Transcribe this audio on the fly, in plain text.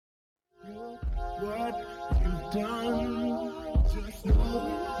what you've done. Just look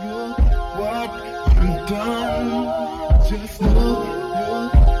what you've done. Just look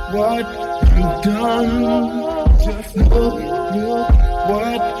what you've done. Just look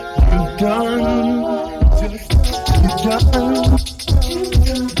what you've done. Just you've done.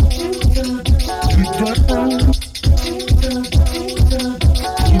 You've done.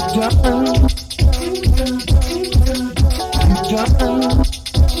 You've done. You've done.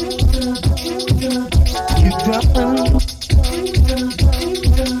 You've done. You've done. You've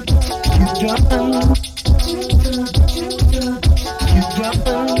done. You've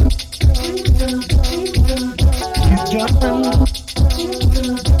done. You've done.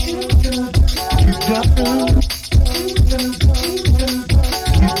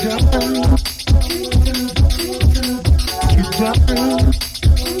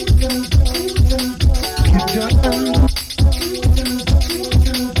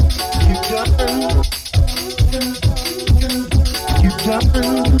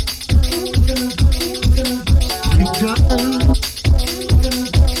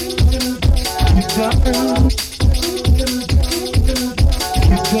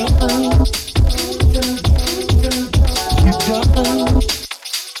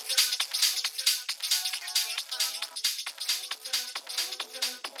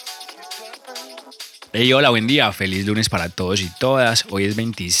 Hey, hola, buen día, feliz lunes para todos y todas. Hoy es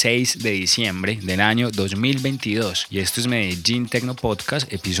 26 de diciembre del año 2022 y esto es Medellín Tecno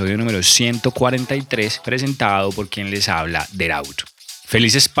Podcast, episodio número 143, presentado por quien les habla, Deraut.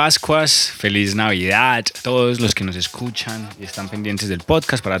 Felices Pascuas, feliz Navidad a todos los que nos escuchan y están pendientes del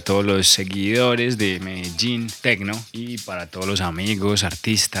podcast, para todos los seguidores de Medellín Tecno y para todos los amigos,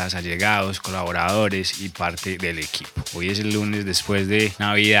 artistas, allegados, colaboradores y parte del equipo. Hoy es el lunes después de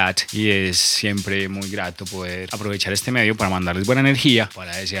Navidad y es siempre muy grato poder aprovechar este medio para mandarles buena energía,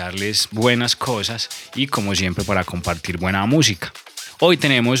 para desearles buenas cosas y como siempre para compartir buena música. Hoy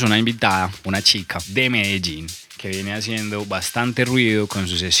tenemos una invitada, una chica de Medellín, que viene haciendo bastante ruido con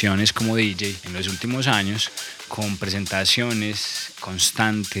sus sesiones como DJ en los últimos años, con presentaciones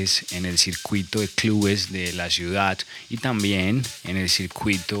constantes en el circuito de clubes de la ciudad y también en el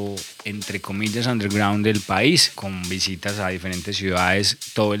circuito, entre comillas, underground del país, con visitas a diferentes ciudades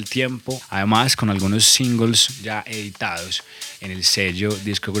todo el tiempo, además con algunos singles ya editados en el sello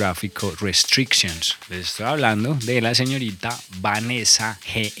discográfico Restrictions. Les estoy hablando de la señorita Vanessa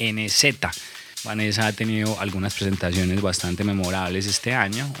GNZ. Vanessa ha tenido algunas presentaciones bastante memorables este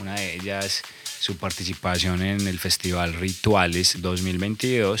año, una de ellas su participación en el Festival Rituales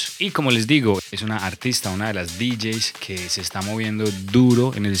 2022 y como les digo, es una artista, una de las DJs que se está moviendo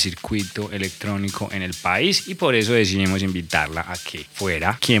duro en el circuito electrónico en el país y por eso decidimos invitarla a que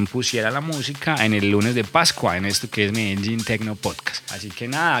fuera quien pusiera la música en el lunes de Pascua, en esto que es Medellín Tecno Podcast. Así que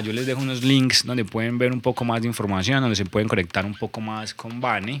nada, yo les dejo unos links donde pueden ver un poco más de información, donde se pueden conectar un poco más con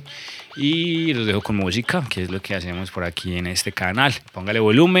Vane y los dejo con música, que es lo que hacemos por aquí en este canal. Póngale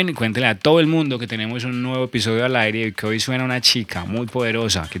volumen y cuéntenle a todo el mundo que tenemos un nuevo episodio al aire y que hoy suena una chica muy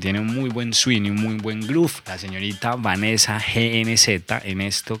poderosa que tiene un muy buen swing y un muy buen groove, la señorita Vanessa GNZ, en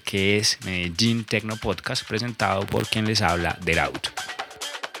esto que es Medellín Tecno Podcast, presentado por quien les habla, Deraut.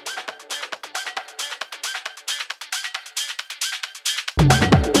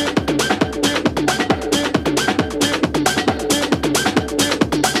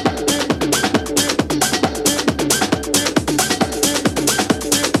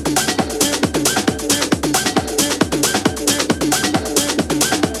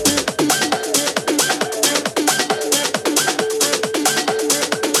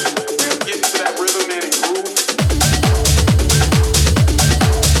 Get to that rhythm and groove.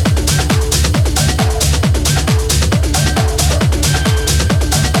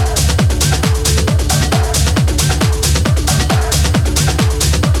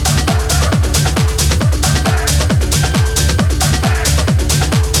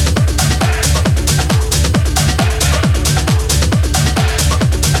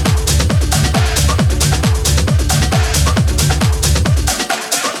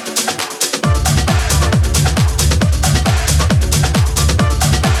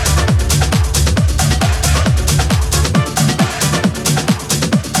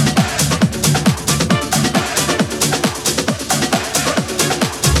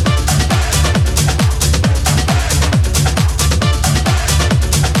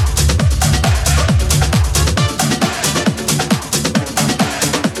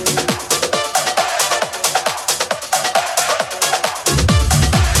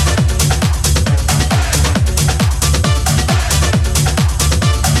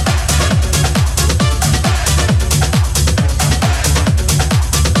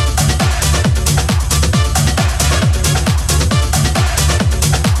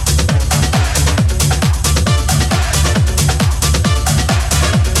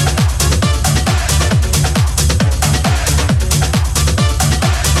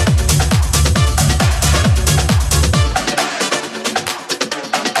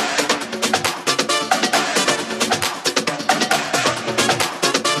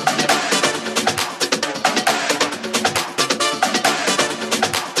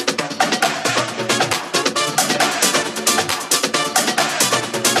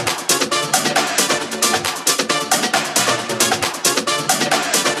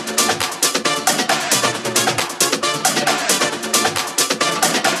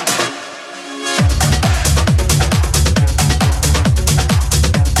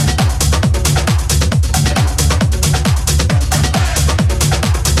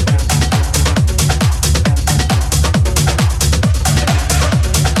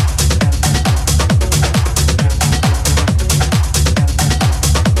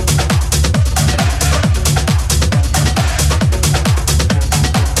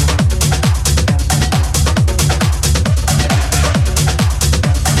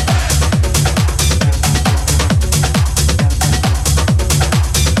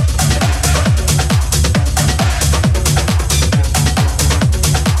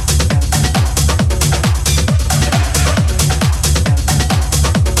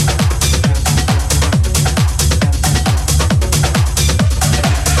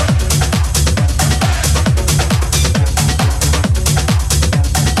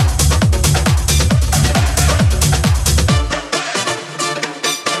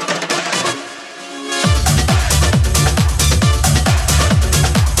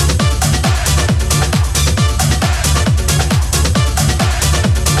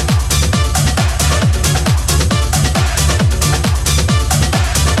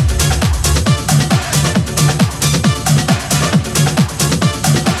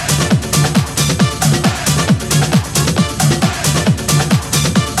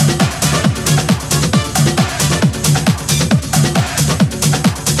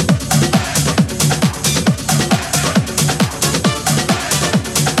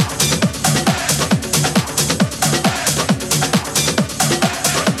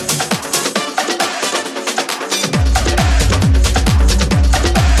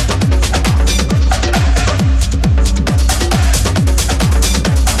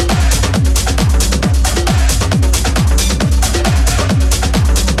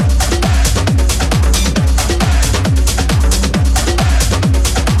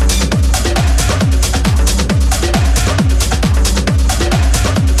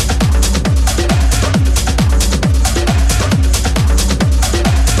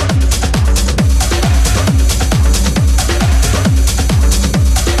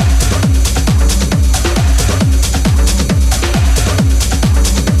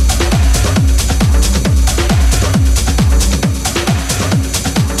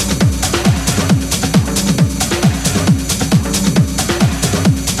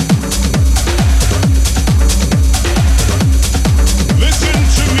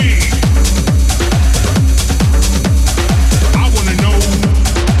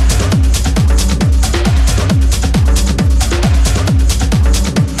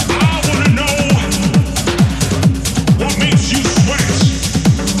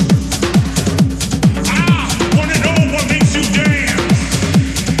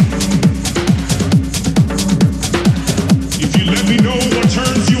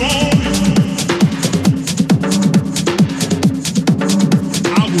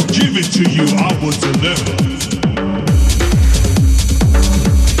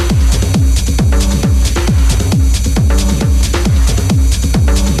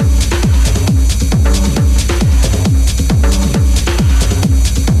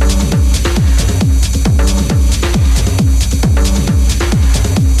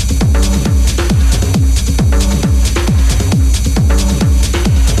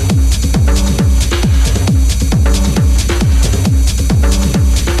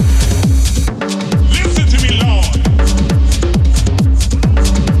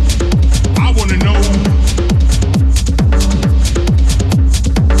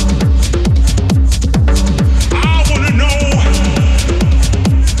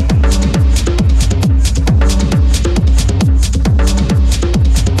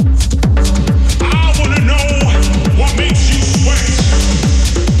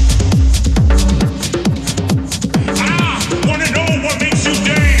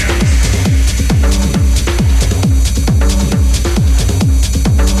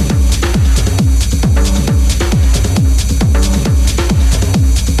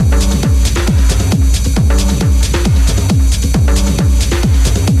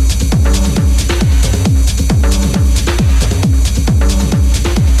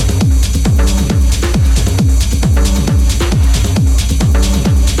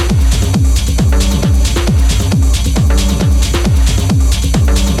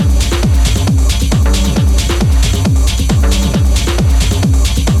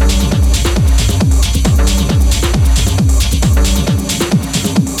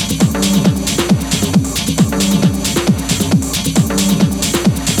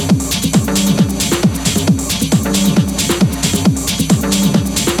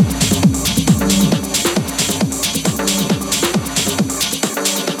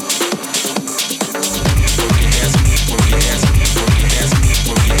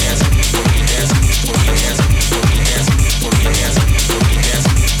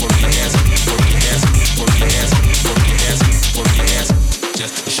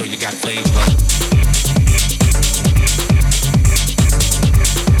 show you got flavor.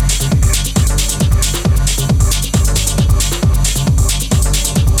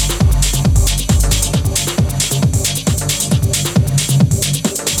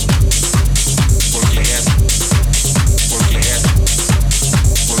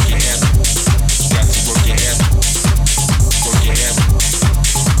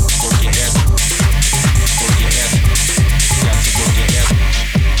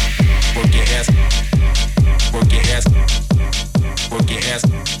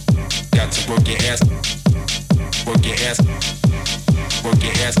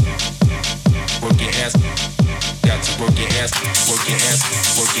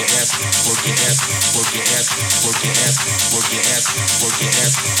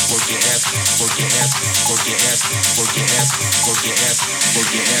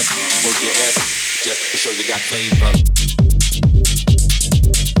 Just to show you got flavor.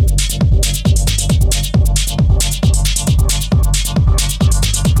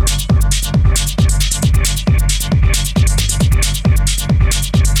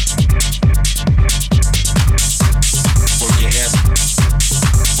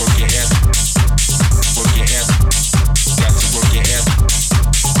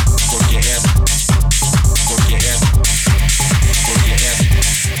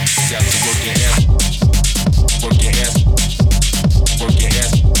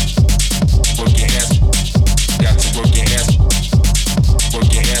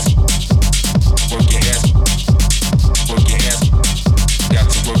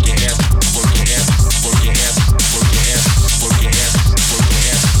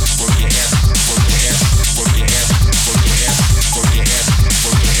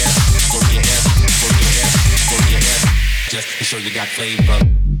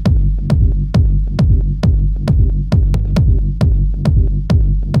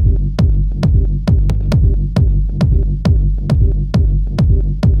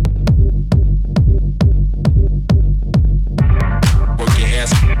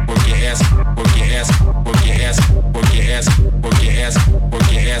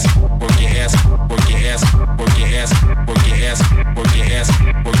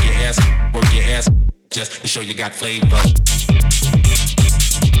 Just to show you got flavor.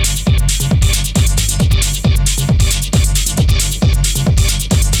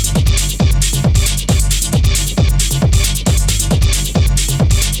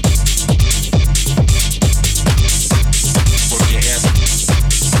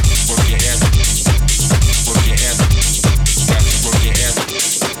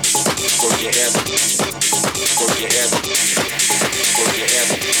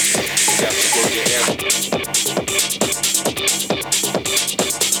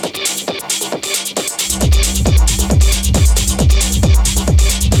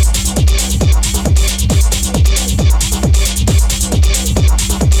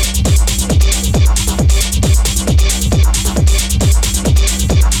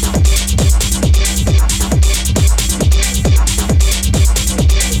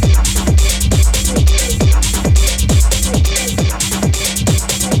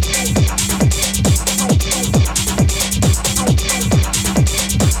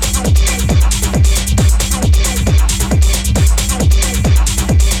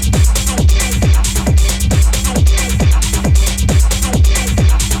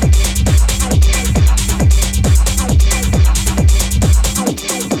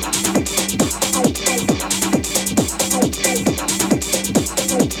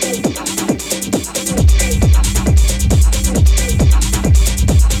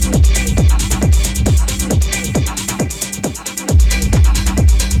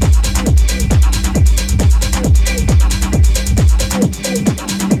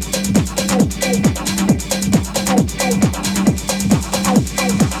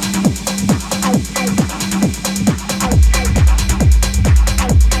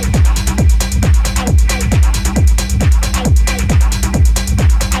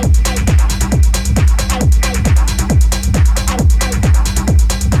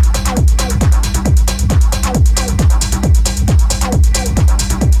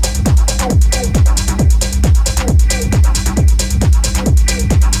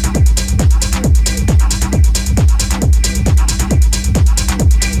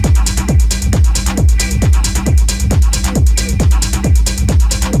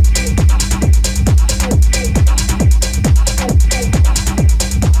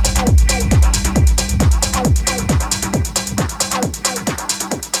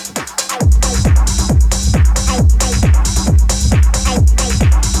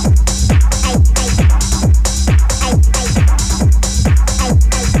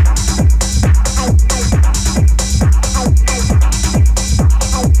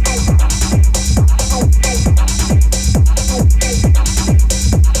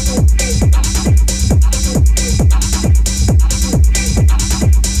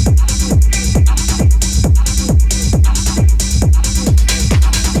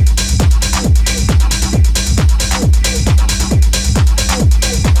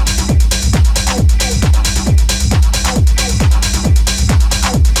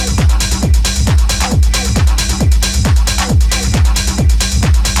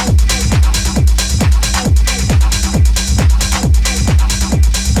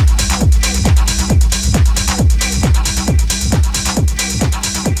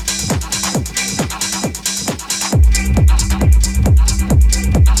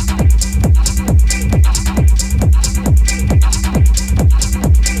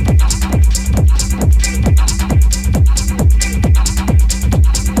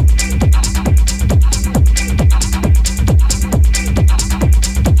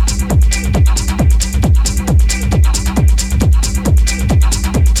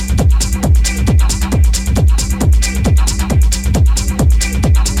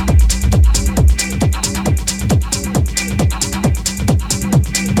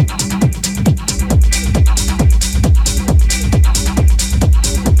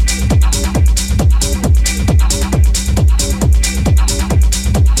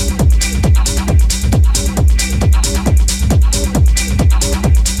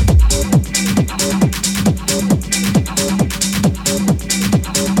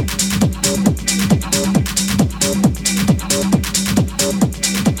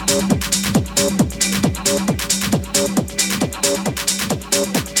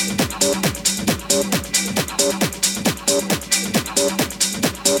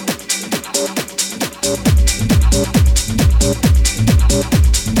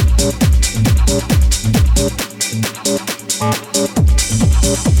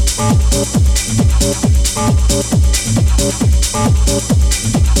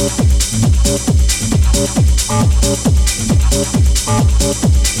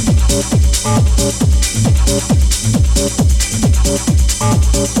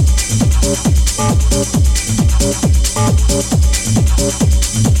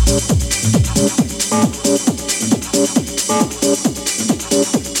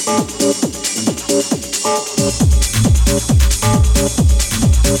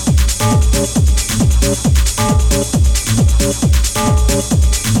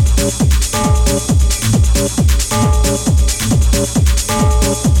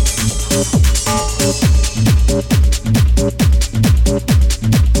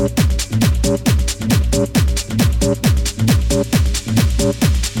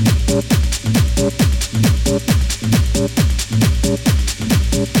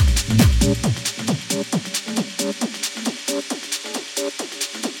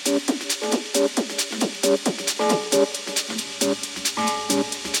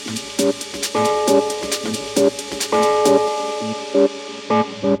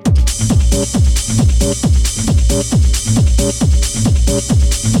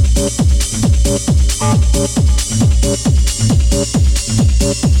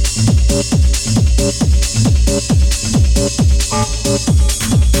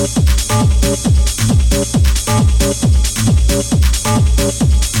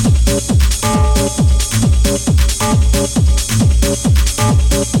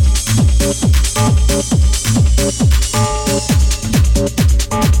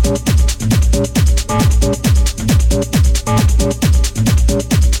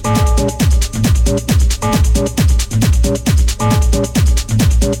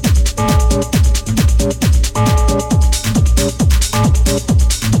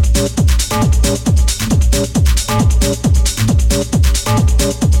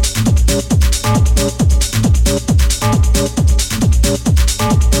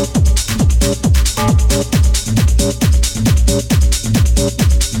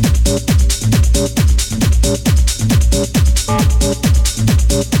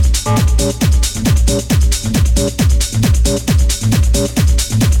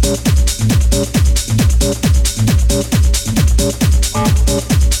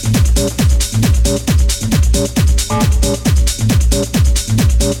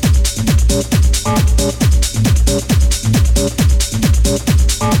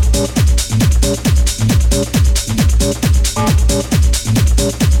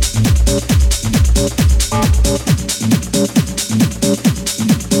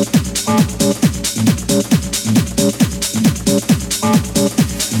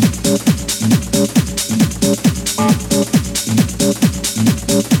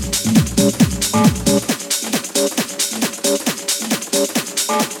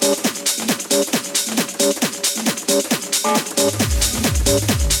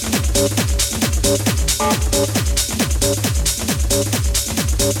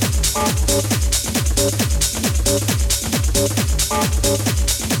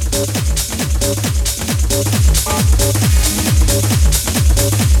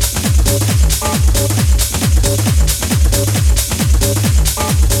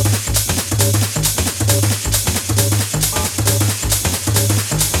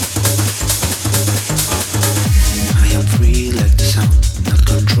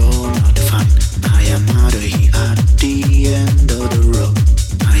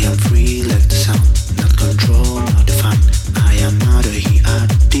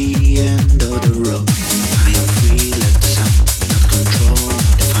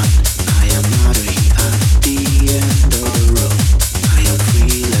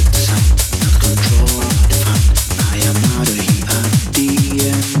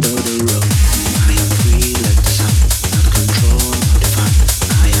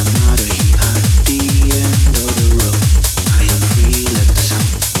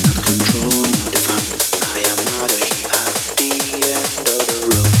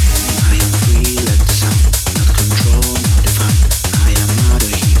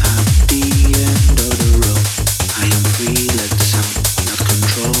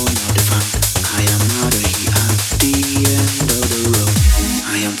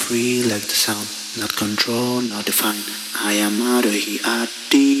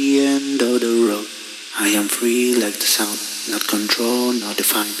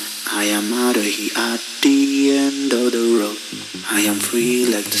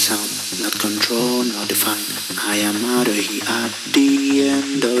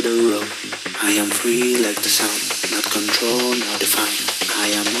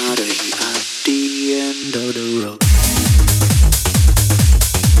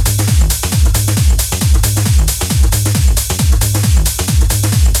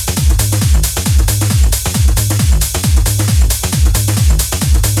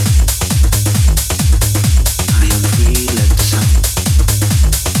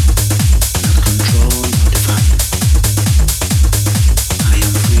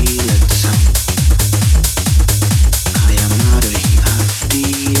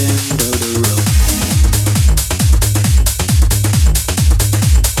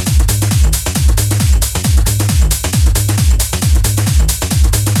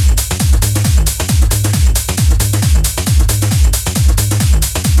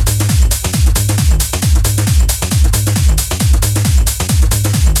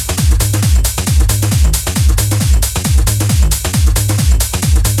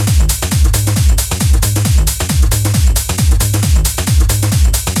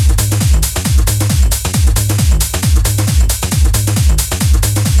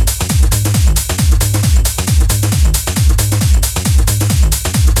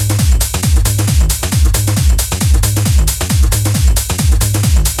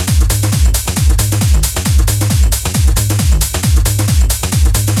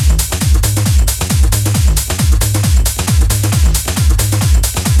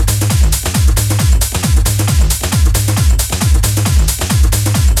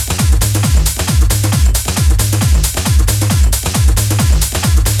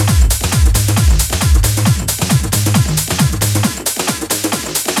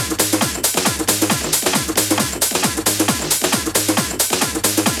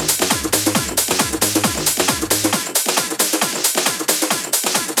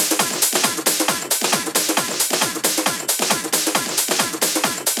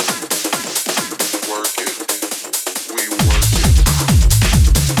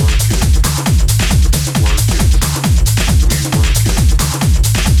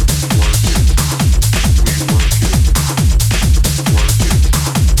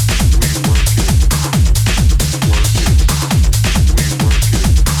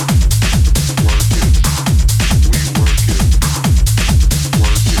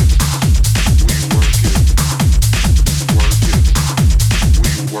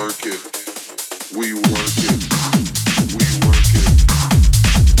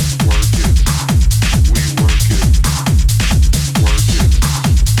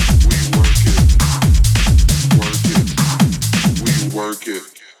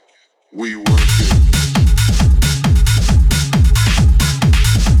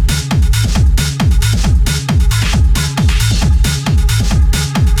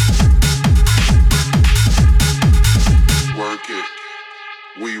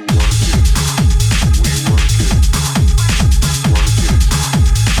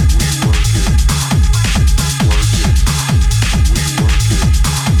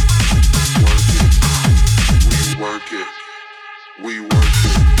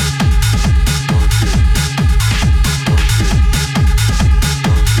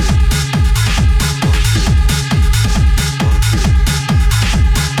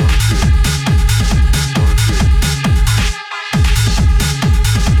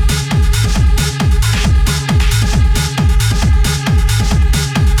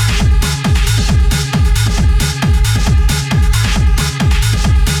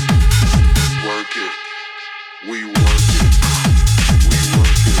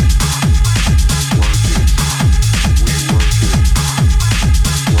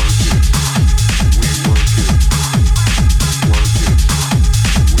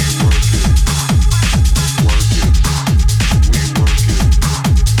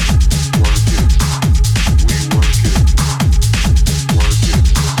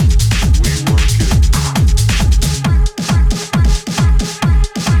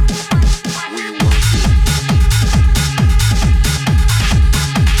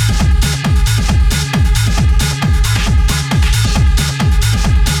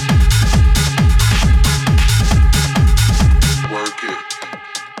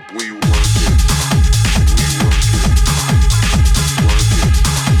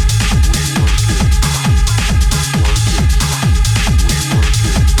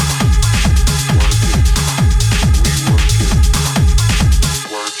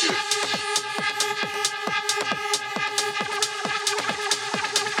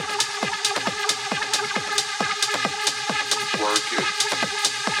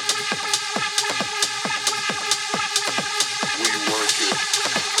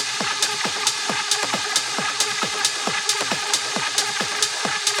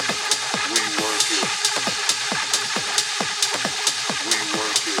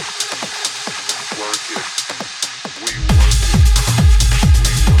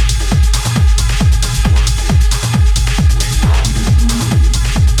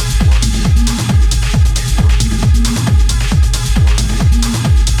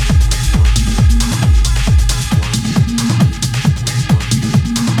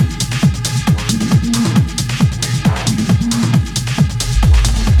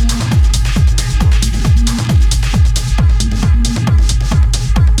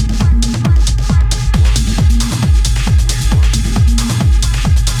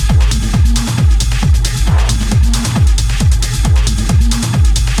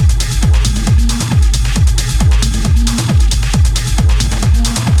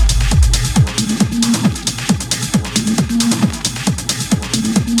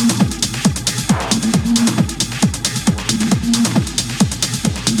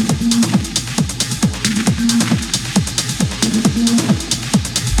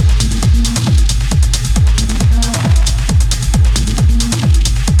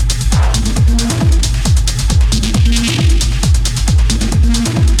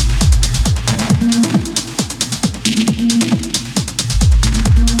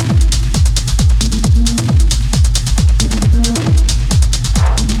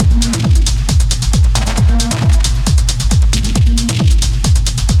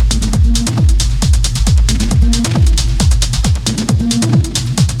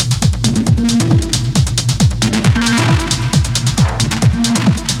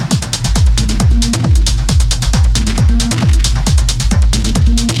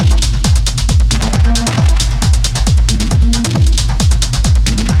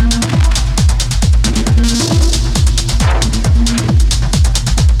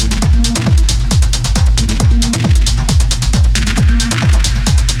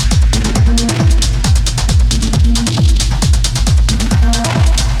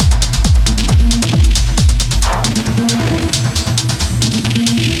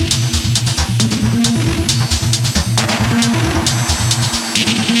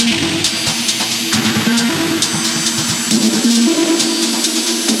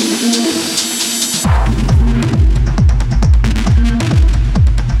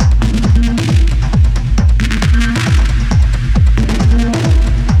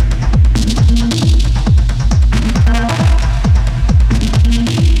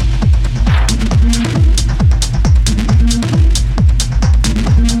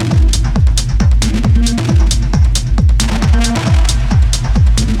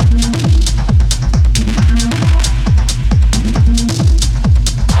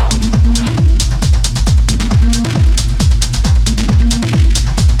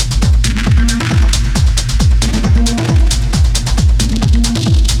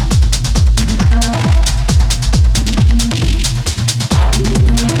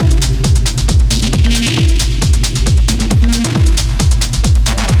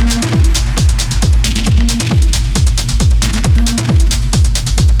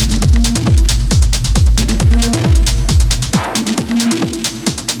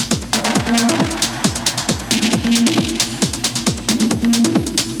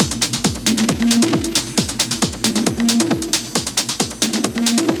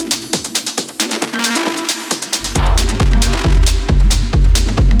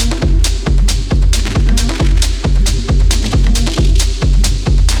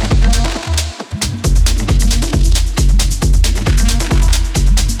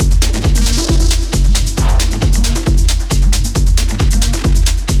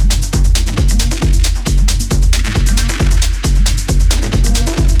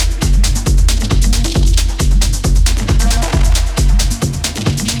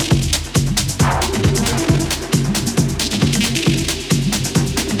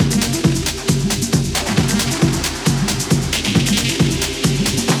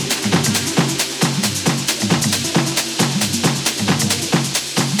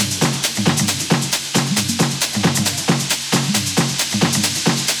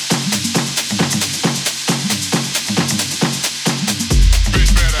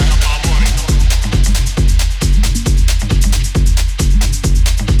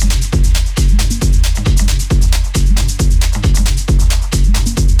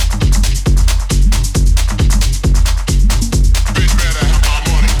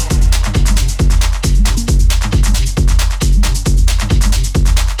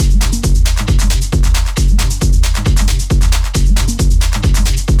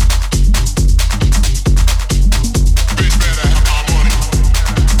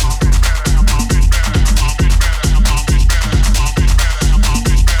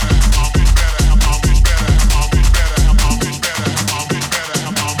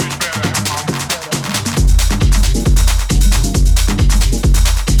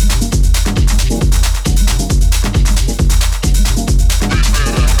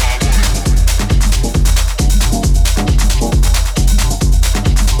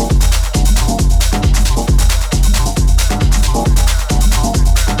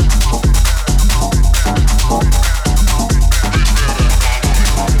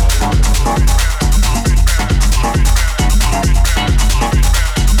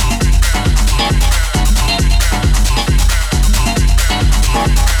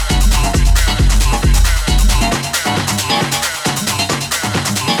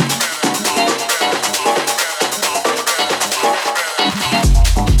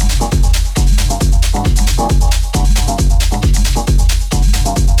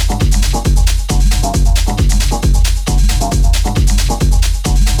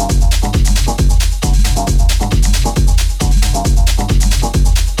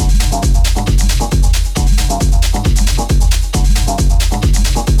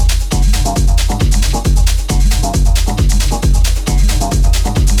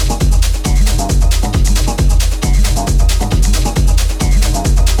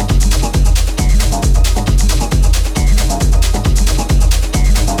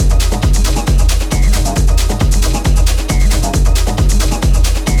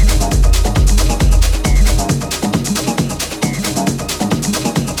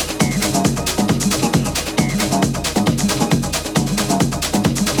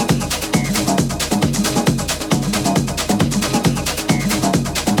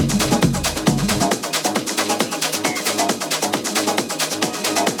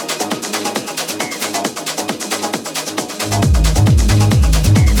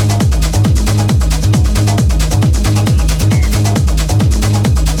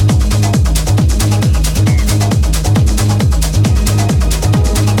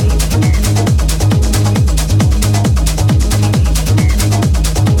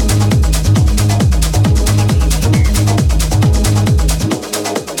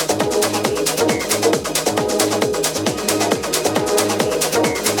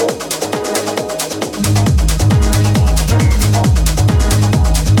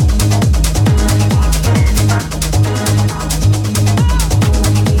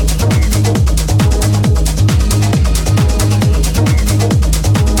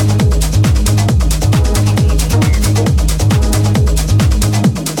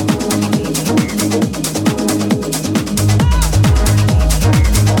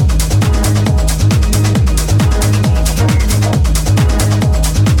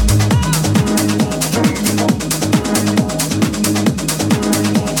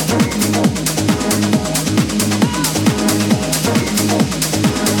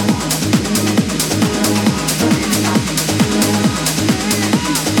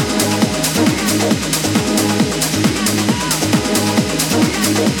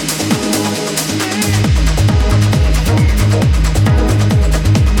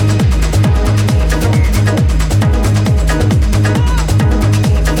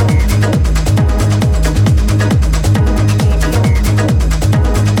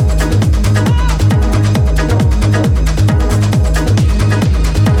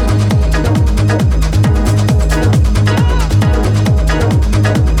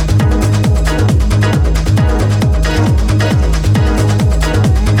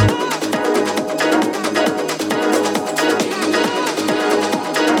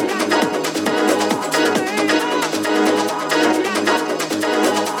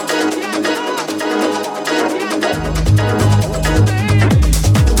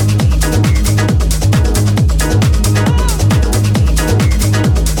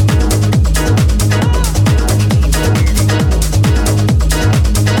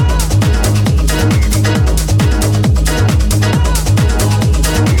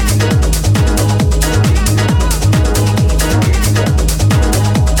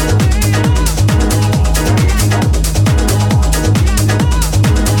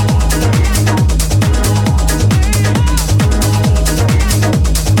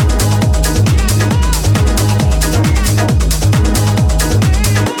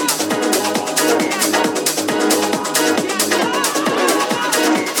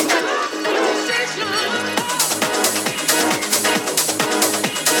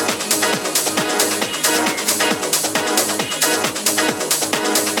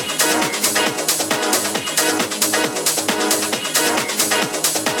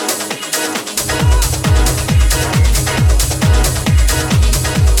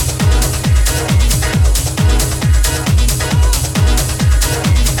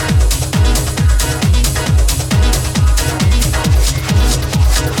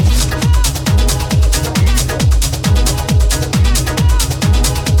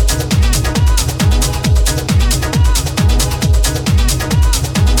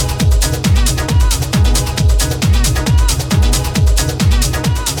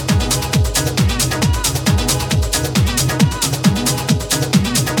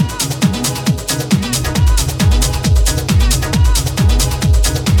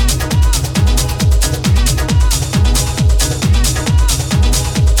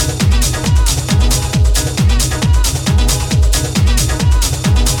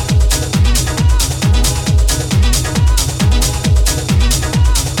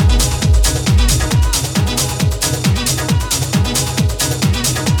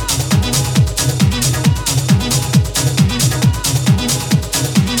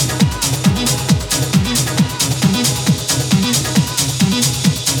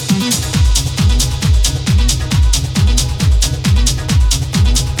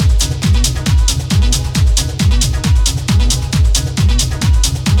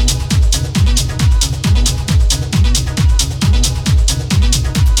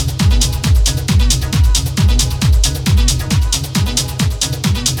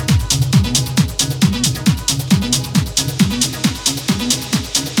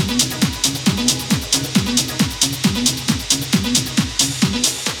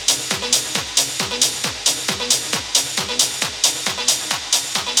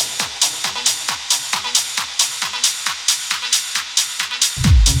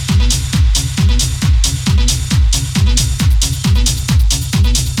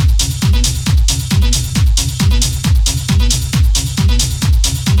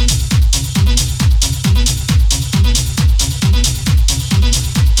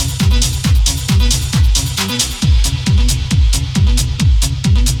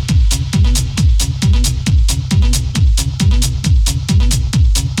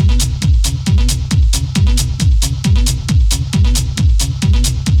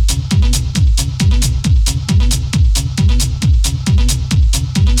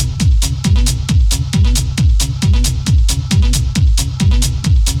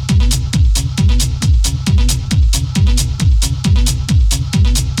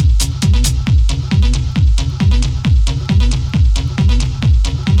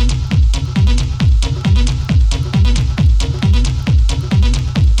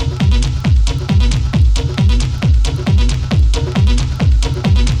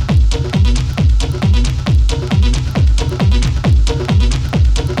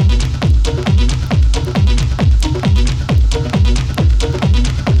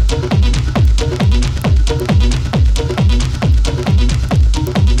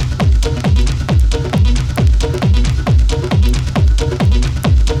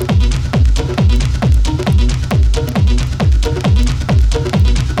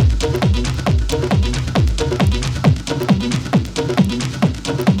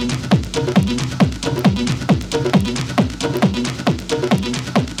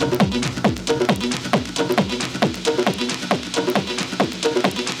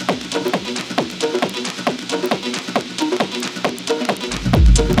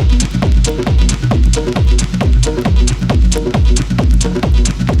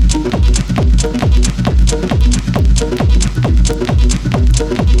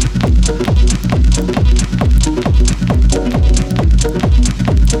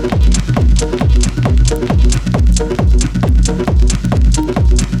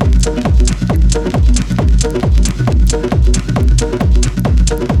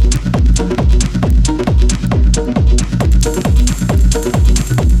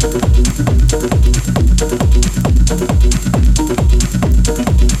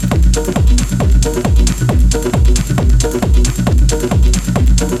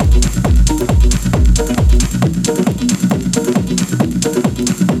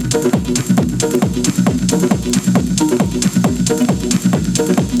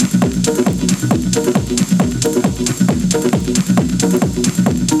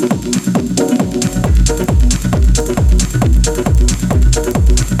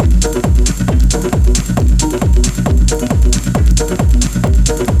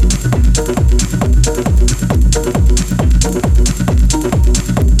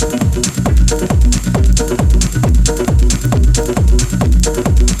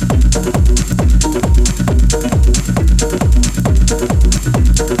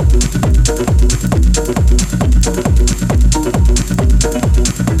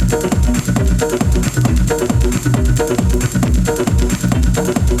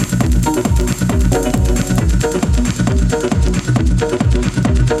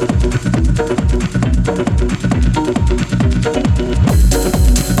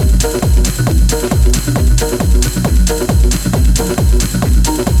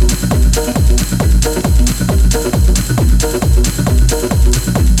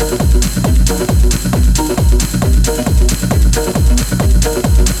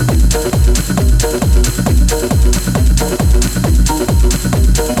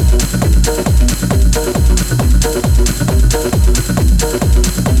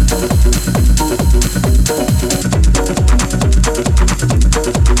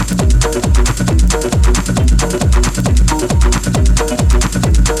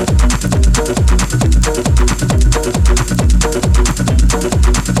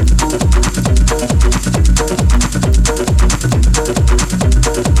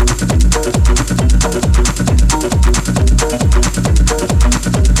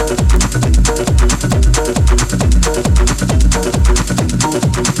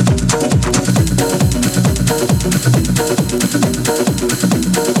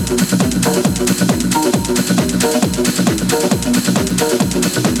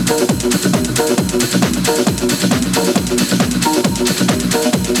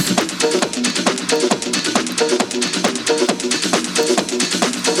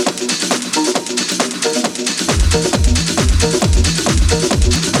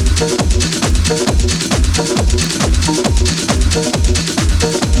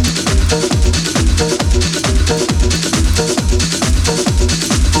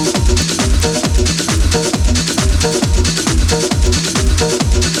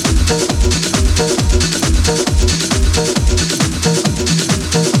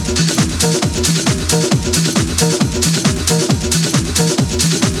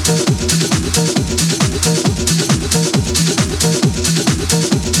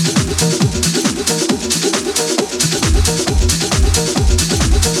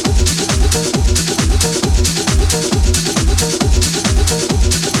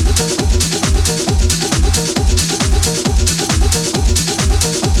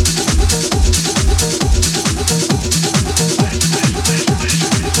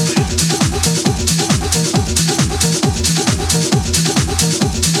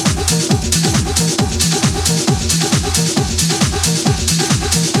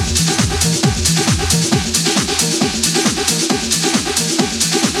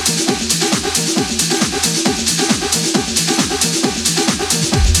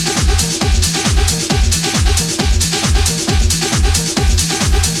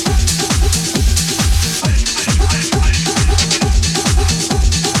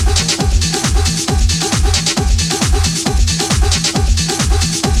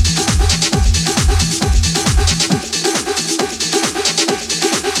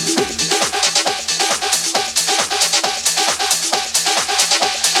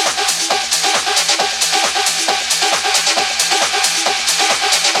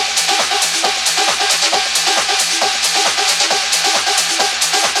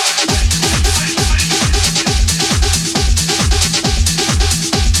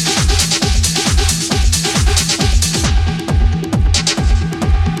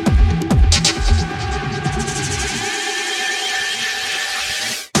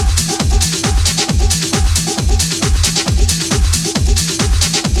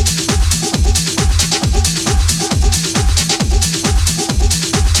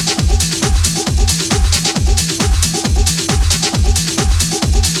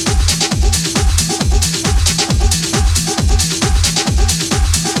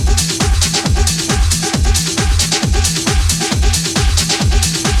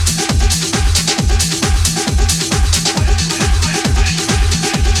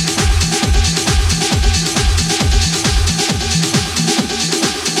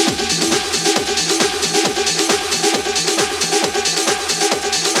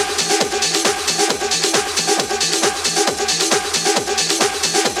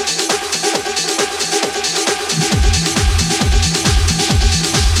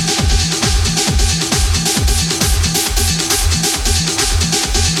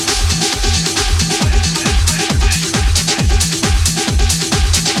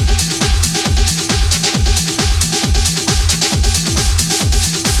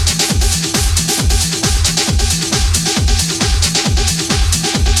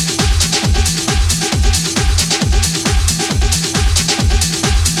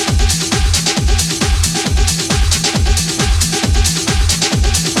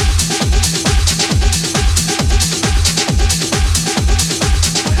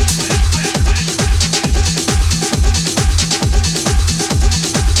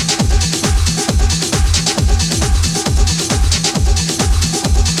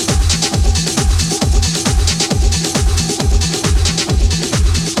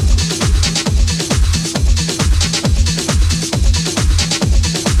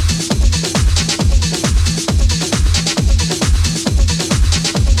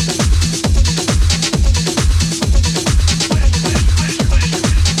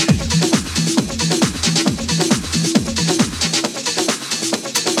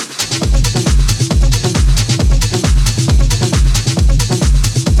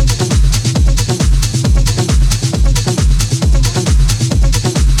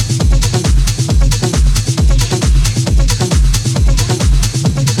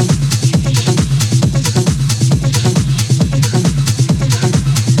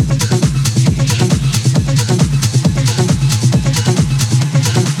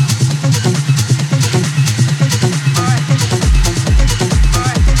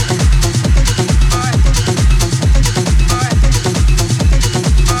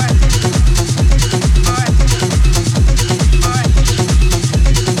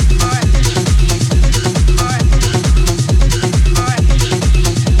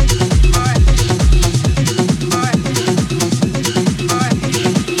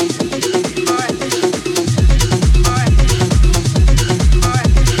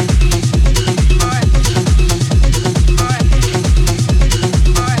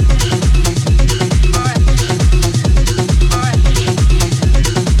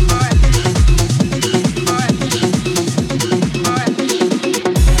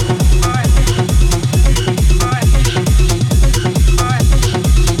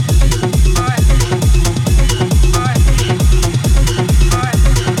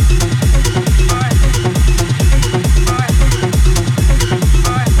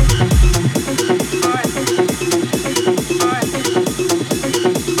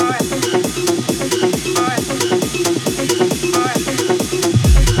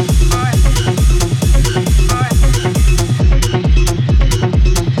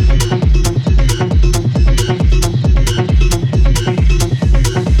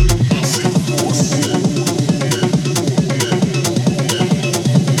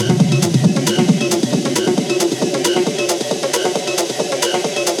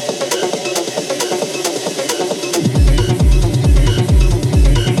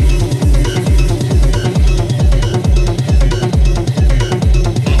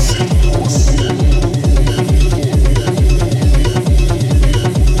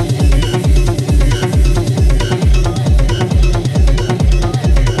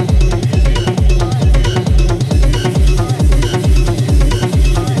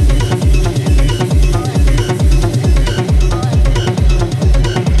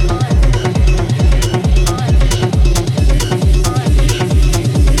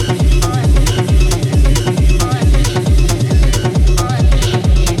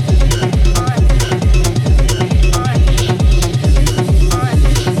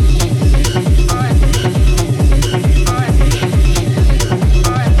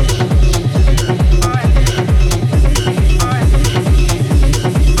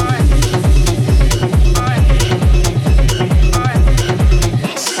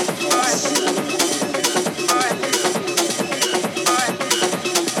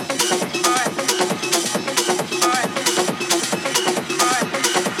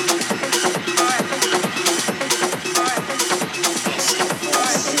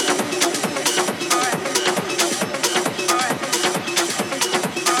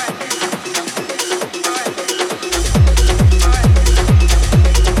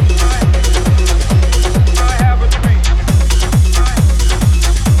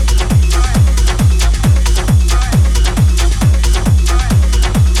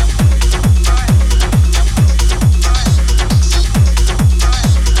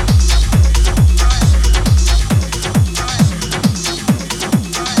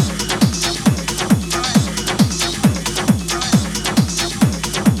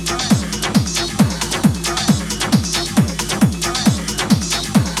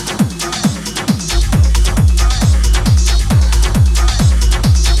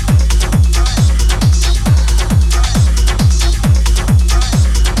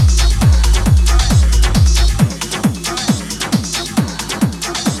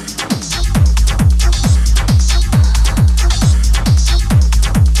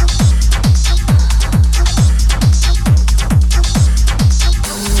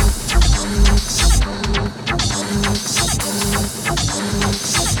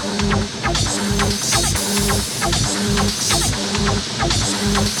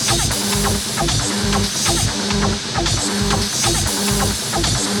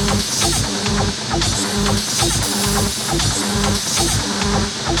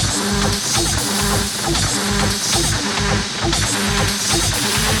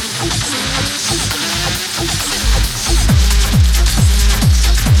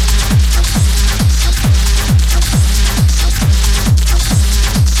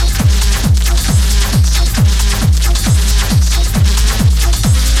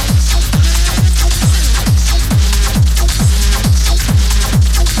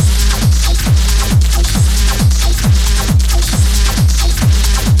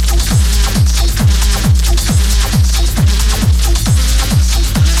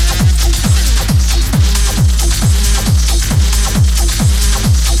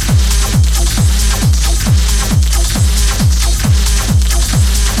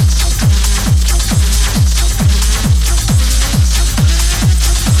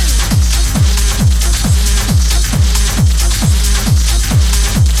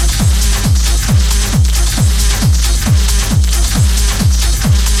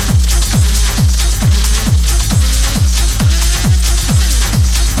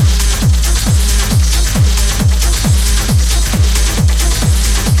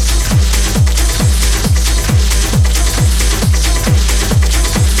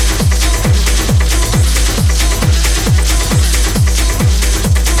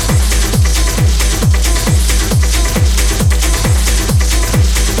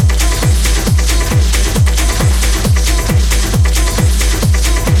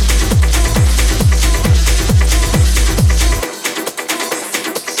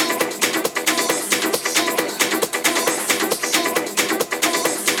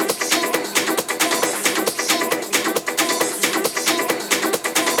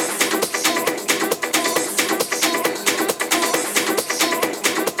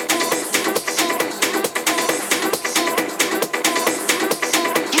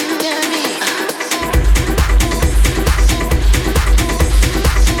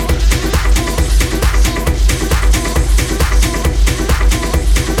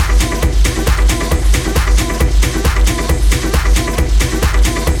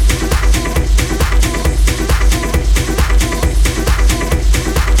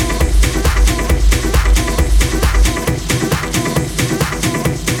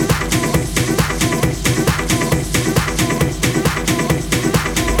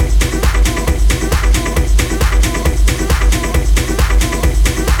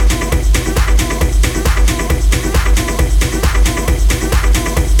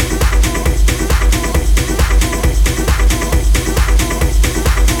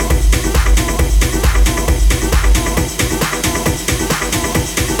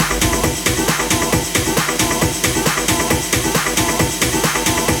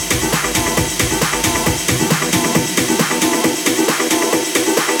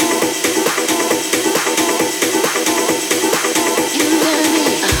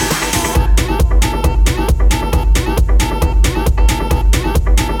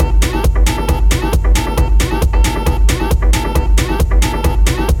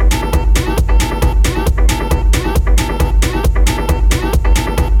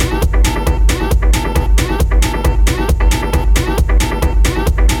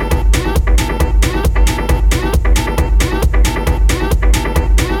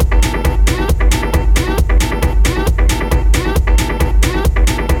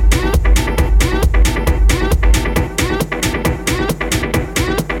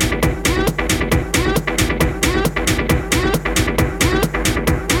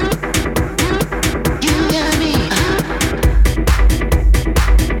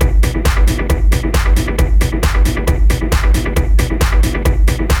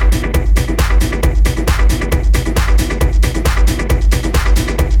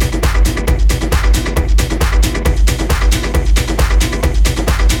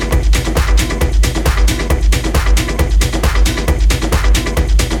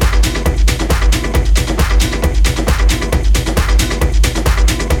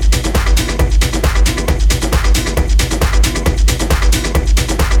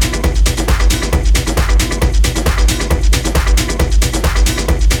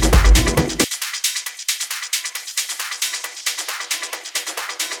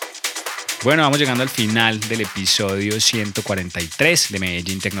 Bueno, vamos llegando al final del episodio 143 de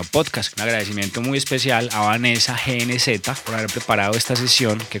Medellín Tecno Podcast. Un agradecimiento muy especial a Vanessa GNZ por haber preparado esta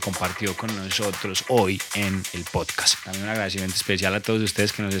sesión que compartió con nosotros hoy en el podcast. También un agradecimiento especial a todos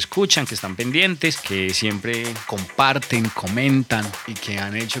ustedes que nos escuchan, que están pendientes, que siempre comparten, comentan y que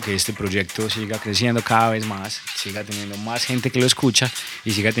han hecho que este proyecto siga creciendo cada vez más, siga teniendo más gente que lo escucha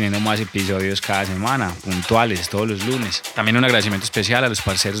y siga teniendo más episodios cada semana, puntuales, todos los lunes. También un agradecimiento especial a los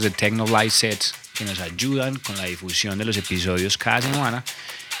parceros de Tecno Live Sets que nos ayudan con la difusión de los episodios cada semana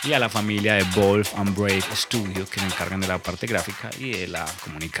y a la familia de Wolf and Brave Studio que se encargan de la parte gráfica y de la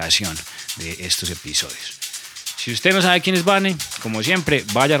comunicación de estos episodios. Si usted no sabe quién es Vane, como siempre,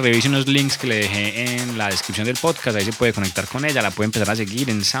 vaya, revise unos links que le dejé en la descripción del podcast. Ahí se puede conectar con ella, la puede empezar a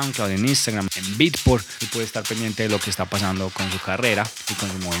seguir en SoundCloud, en Instagram, en Beatport y puede estar pendiente de lo que está pasando con su carrera y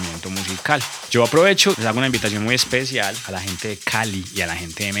con su movimiento musical. Yo aprovecho, les hago una invitación muy especial a la gente de Cali y a la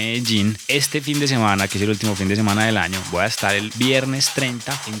gente de Medellín. Este fin de semana, que es el último fin de semana del año, voy a estar el viernes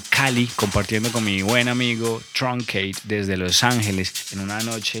 30 en Cali compartiendo con mi buen amigo Truncate desde Los Ángeles en una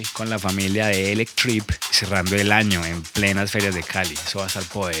noche con la familia de Electrip, cerrando el año en plenas ferias de Cali. Eso va a estar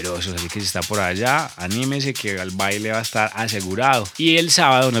poderoso, así que si está por allá, anímese que el baile va a estar asegurado. Y el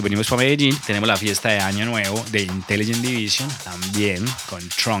sábado nos venimos para Medellín, tenemos la fiesta de Año Nuevo de Intelligent Division, también con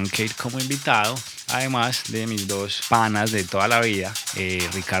Truncate como invitado, además de mis dos panas de toda la vida,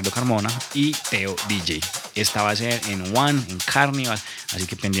 Ricardo Carmona y Teo DJ. Esta va a ser en One, en Carnival, así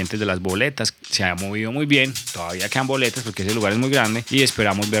que pendientes de las boletas. Se ha movido muy bien, todavía quedan boletas porque ese lugar es muy grande y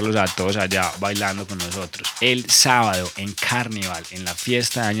esperamos verlos a todos allá bailando con nosotros. El sábado en Carnival, en la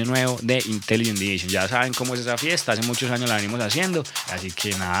fiesta de Año Nuevo de Intelligent Division. Ya saben cómo es esa fiesta, hace muchos años la venimos haciendo, así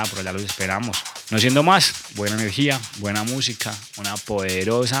que nada, por allá los esperamos. No siendo más, buena energía, buena música, una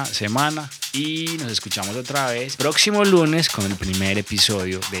poderosa semana y nos escuchamos otra vez próximo lunes con el primer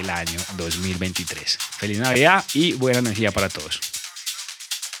episodio del año 2023. Feliz Navidad y buena energía para todos.